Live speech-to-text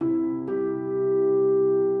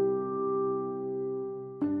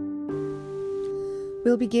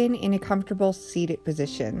We'll begin in a comfortable seated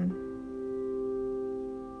position.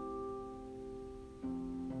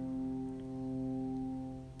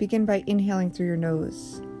 Begin by inhaling through your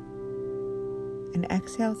nose and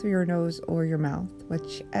exhale through your nose or your mouth,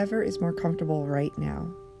 whichever is more comfortable right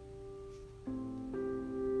now.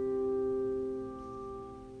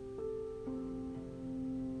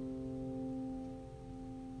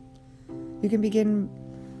 You can begin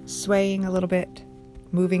swaying a little bit,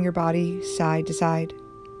 moving your body side to side.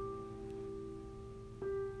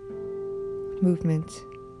 Movement.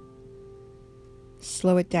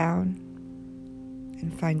 Slow it down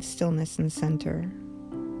and find stillness in the center.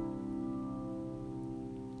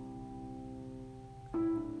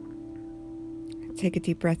 Take a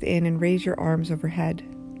deep breath in and raise your arms overhead.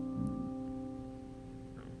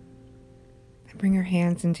 And bring your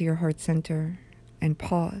hands into your heart center and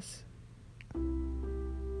pause.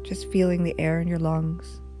 Just feeling the air in your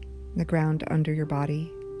lungs and the ground under your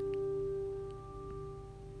body.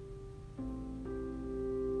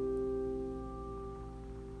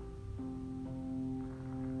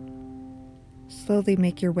 Slowly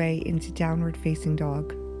make your way into downward facing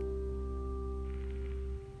dog.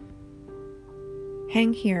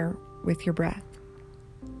 Hang here with your breath.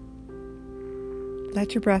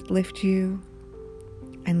 Let your breath lift you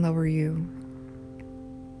and lower you.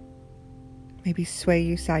 Maybe sway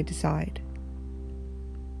you side to side.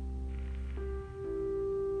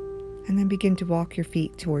 And then begin to walk your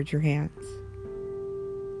feet towards your hands.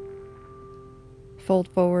 Fold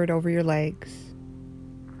forward over your legs.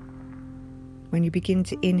 When you begin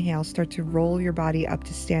to inhale, start to roll your body up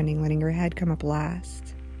to standing, letting your head come up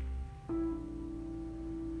last.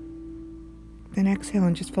 Then exhale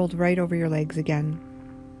and just fold right over your legs again.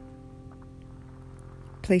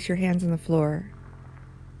 Place your hands on the floor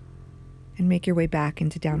and make your way back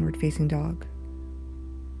into downward facing dog.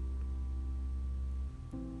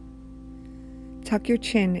 Tuck your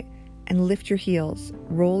chin and lift your heels,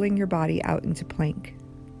 rolling your body out into plank.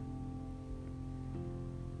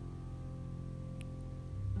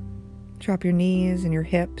 Drop your knees and your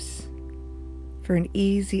hips for an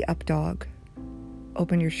easy up dog.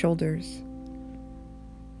 Open your shoulders.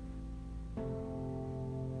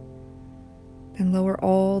 Then lower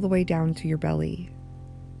all the way down to your belly.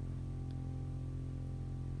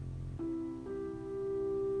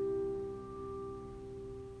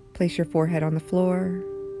 Place your forehead on the floor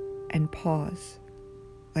and pause,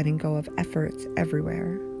 letting go of efforts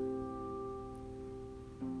everywhere.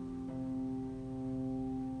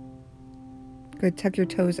 Good, tuck your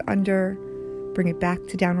toes under, bring it back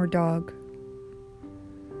to downward dog.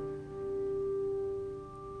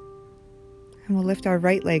 And we'll lift our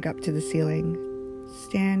right leg up to the ceiling,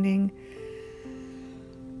 standing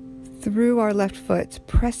through our left foot,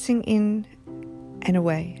 pressing in and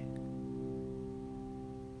away.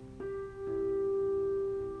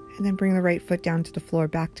 And then bring the right foot down to the floor,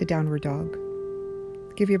 back to downward dog.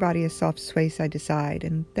 Give your body a soft sway side to side,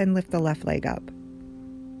 and then lift the left leg up.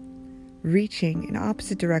 Reaching in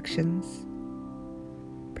opposite directions,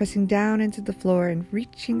 pressing down into the floor and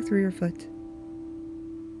reaching through your foot.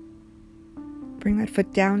 Bring that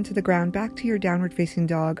foot down to the ground, back to your downward facing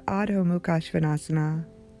dog, Adho Mukha Svanasana.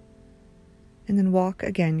 And then walk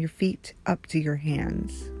again, your feet up to your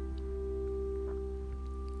hands.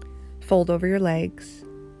 Fold over your legs.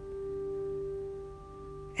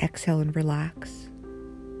 Exhale and relax.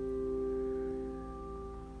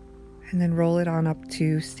 And then roll it on up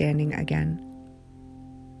to standing again.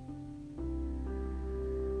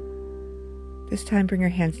 This time bring your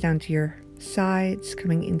hands down to your sides,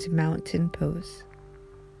 coming into mountain pose.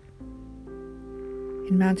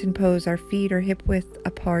 In mountain pose, our feet are hip width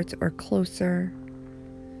apart or closer.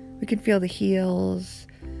 We can feel the heels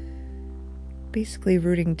basically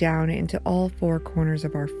rooting down into all four corners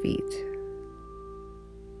of our feet.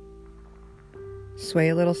 Sway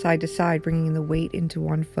a little side to side, bringing the weight into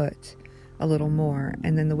one foot a little more,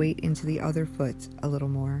 and then the weight into the other foot a little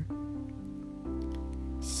more.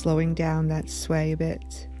 Slowing down that sway a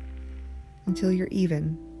bit until you're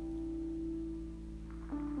even.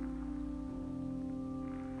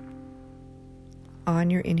 On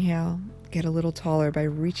your inhale, get a little taller by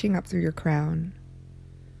reaching up through your crown.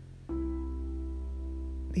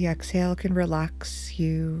 The exhale can relax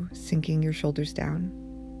you, sinking your shoulders down.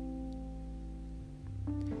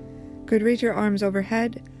 Good, raise your arms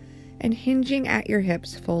overhead and hinging at your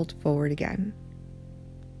hips, fold forward again.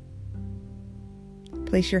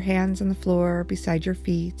 Place your hands on the floor beside your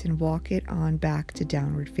feet and walk it on back to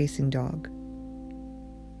downward facing dog.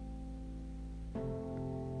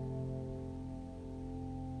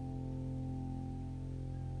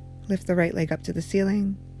 Lift the right leg up to the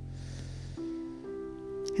ceiling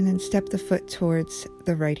And then step the foot towards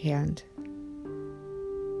the right hand.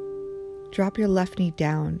 Drop your left knee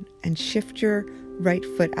down and shift your right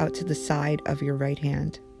foot out to the side of your right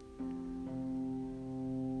hand.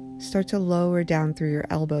 Start to lower down through your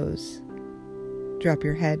elbows. Drop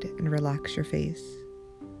your head and relax your face.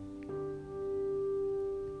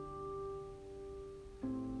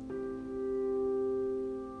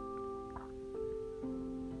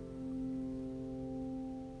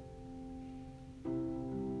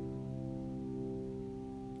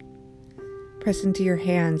 Press into your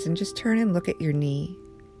hands and just turn and look at your knee.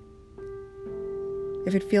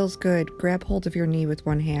 If it feels good, grab hold of your knee with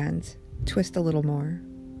one hand. Twist a little more.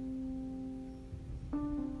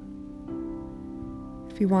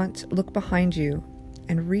 If you want, look behind you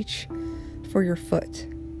and reach for your foot.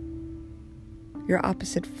 Your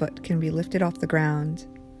opposite foot can be lifted off the ground.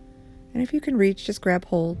 And if you can reach, just grab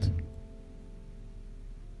hold.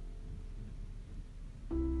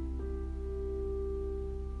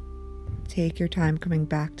 Take your time coming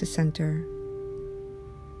back to center.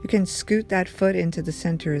 You can scoot that foot into the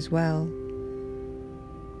center as well.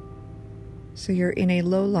 So you're in a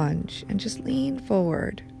low lunge and just lean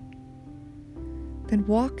forward. Then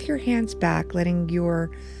walk your hands back, letting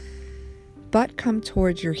your butt come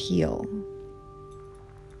towards your heel.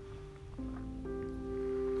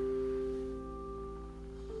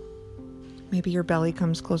 Maybe your belly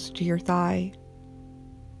comes closer to your thigh.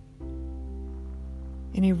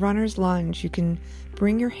 In a runner's lunge, you can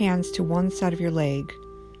bring your hands to one side of your leg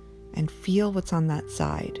and feel what's on that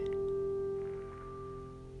side.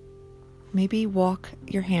 Maybe walk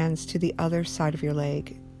your hands to the other side of your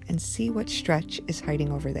leg and see what stretch is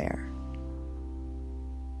hiding over there.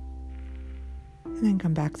 And then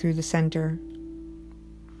come back through the center.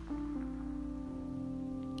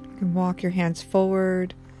 You can walk your hands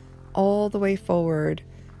forward, all the way forward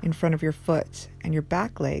in front of your foot, and your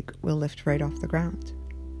back leg will lift right off the ground.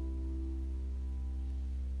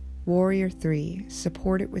 Warrior 3,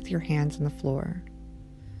 support it with your hands on the floor,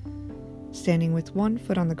 standing with one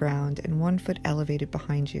foot on the ground and one foot elevated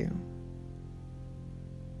behind you.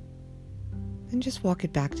 And just walk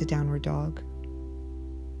it back to downward dog.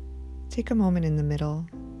 Take a moment in the middle,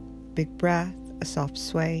 big breath, a soft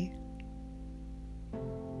sway.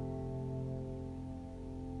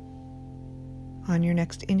 On your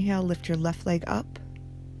next inhale, lift your left leg up,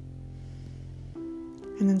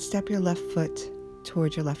 and then step your left foot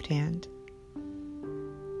towards your left hand.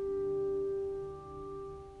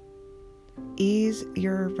 Ease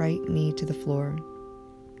your right knee to the floor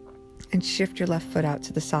and shift your left foot out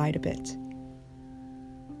to the side a bit.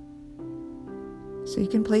 So you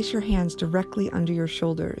can place your hands directly under your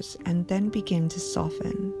shoulders and then begin to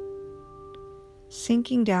soften,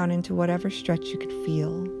 sinking down into whatever stretch you could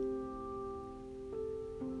feel.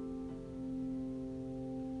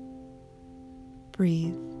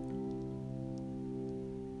 Breathe.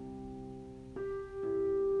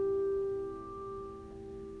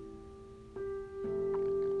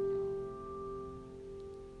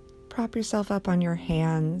 Prop yourself up on your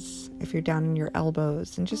hands if you're down on your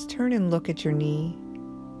elbows and just turn and look at your knee.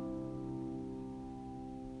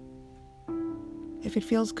 If it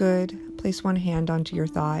feels good, place one hand onto your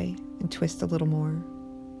thigh and twist a little more.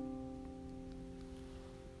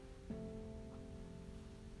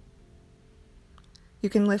 You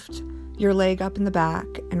can lift your leg up in the back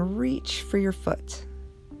and reach for your foot.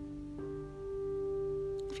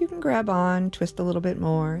 If you can grab on, twist a little bit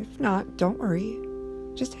more. If not, don't worry.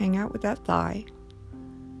 Just hang out with that thigh.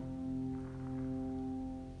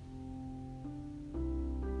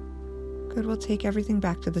 Good, we'll take everything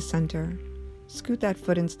back to the center. Scoot that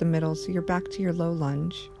foot into the middle so you're back to your low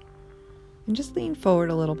lunge. And just lean forward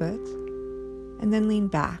a little bit. And then lean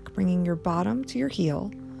back, bringing your bottom to your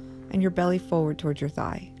heel and your belly forward towards your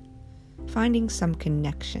thigh. Finding some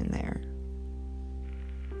connection there.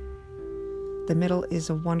 The middle is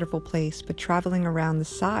a wonderful place, but traveling around the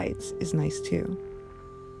sides is nice too.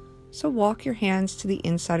 So walk your hands to the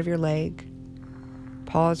inside of your leg.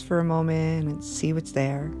 Pause for a moment and see what's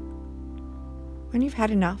there. When you've had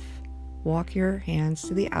enough, walk your hands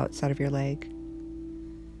to the outside of your leg.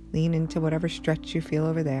 Lean into whatever stretch you feel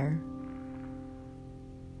over there.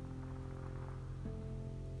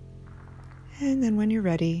 And then when you're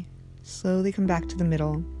ready, slowly come back to the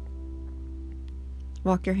middle.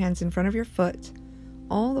 Walk your hands in front of your foot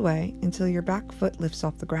all the way until your back foot lifts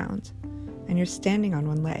off the ground and you're standing on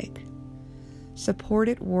one leg.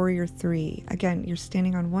 Supported Warrior 3. Again, you're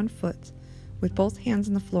standing on one foot with both hands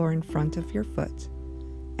on the floor in front of your foot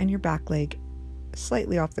and your back leg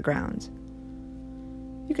slightly off the ground.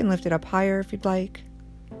 You can lift it up higher if you'd like,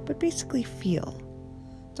 but basically feel.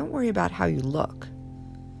 Don't worry about how you look.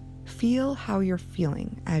 Feel how you're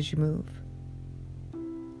feeling as you move.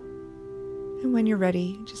 And when you're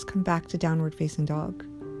ready, just come back to downward facing dog.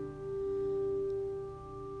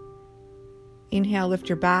 Inhale, lift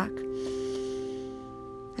your back.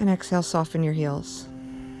 And exhale, soften your heels.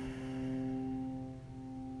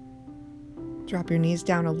 Drop your knees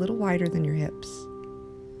down a little wider than your hips.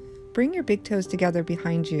 Bring your big toes together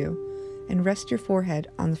behind you and rest your forehead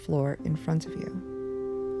on the floor in front of you.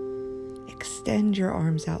 Extend your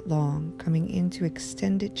arms out long, coming into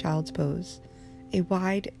extended child's pose, a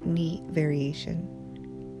wide knee variation.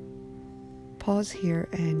 Pause here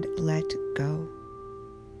and let go.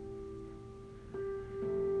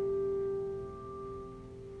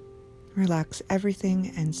 Relax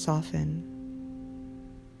everything and soften.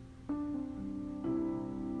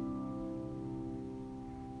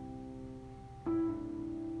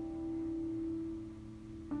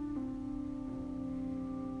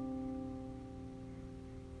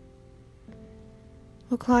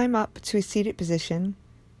 We'll climb up to a seated position.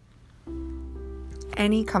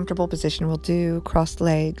 Any comfortable position will do. Crossed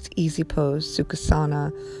legs, easy pose,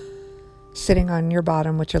 Sukhasana. Sitting on your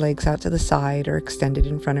bottom with your legs out to the side or extended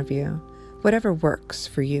in front of you. Whatever works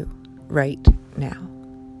for you right now.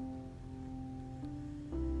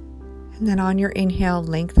 And then on your inhale,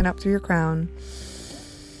 lengthen up through your crown.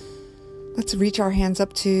 Let's reach our hands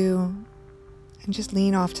up to and just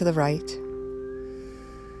lean off to the right.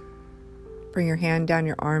 Bring your hand down,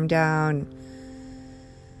 your arm down.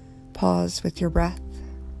 Pause with your breath.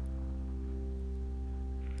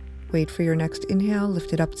 Wait for your next inhale.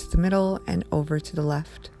 Lift it up to the middle and over to the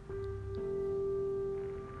left.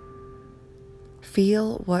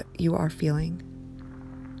 Feel what you are feeling.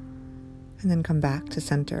 And then come back to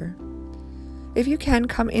center. If you can,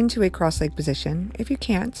 come into a cross-legged position. If you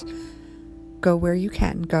can't, go where you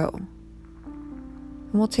can go.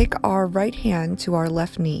 And we'll take our right hand to our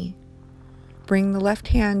left knee. Bring the left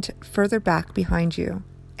hand further back behind you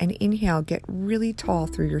and inhale, get really tall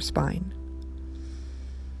through your spine.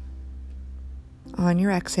 On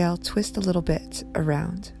your exhale, twist a little bit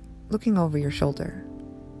around, looking over your shoulder.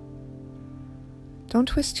 Don't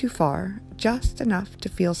twist too far, just enough to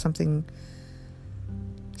feel something,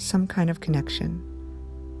 some kind of connection.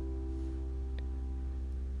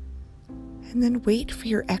 And then wait for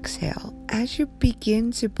your exhale. As you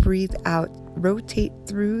begin to breathe out, rotate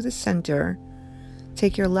through the center.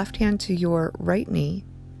 Take your left hand to your right knee,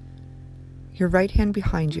 your right hand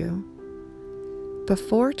behind you.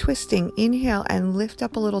 Before twisting, inhale and lift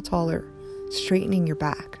up a little taller, straightening your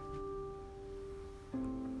back.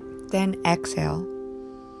 Then exhale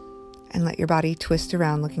and let your body twist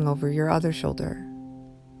around, looking over your other shoulder.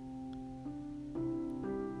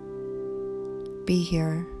 Be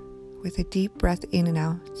here with a deep breath in and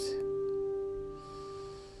out.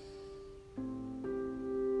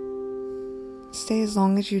 Stay as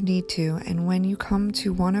long as you need to, and when you come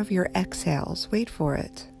to one of your exhales, wait for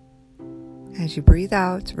it. As you breathe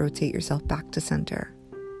out, rotate yourself back to center.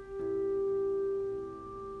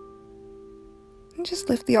 And just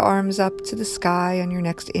lift the arms up to the sky on your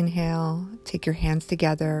next inhale. Take your hands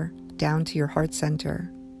together, down to your heart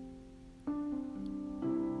center.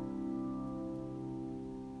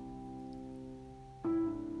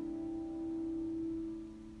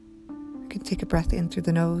 You can take a breath in through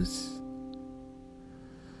the nose.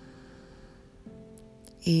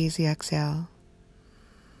 Easy exhale.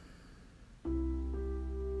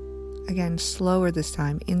 Again, slower this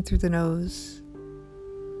time, in through the nose.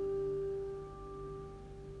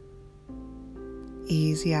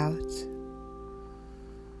 Easy out.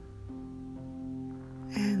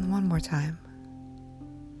 And one more time.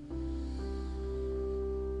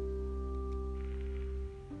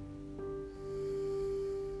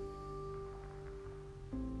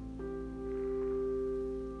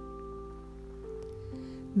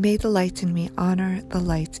 May the light in me honor the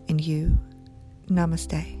light in you.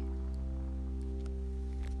 Namaste.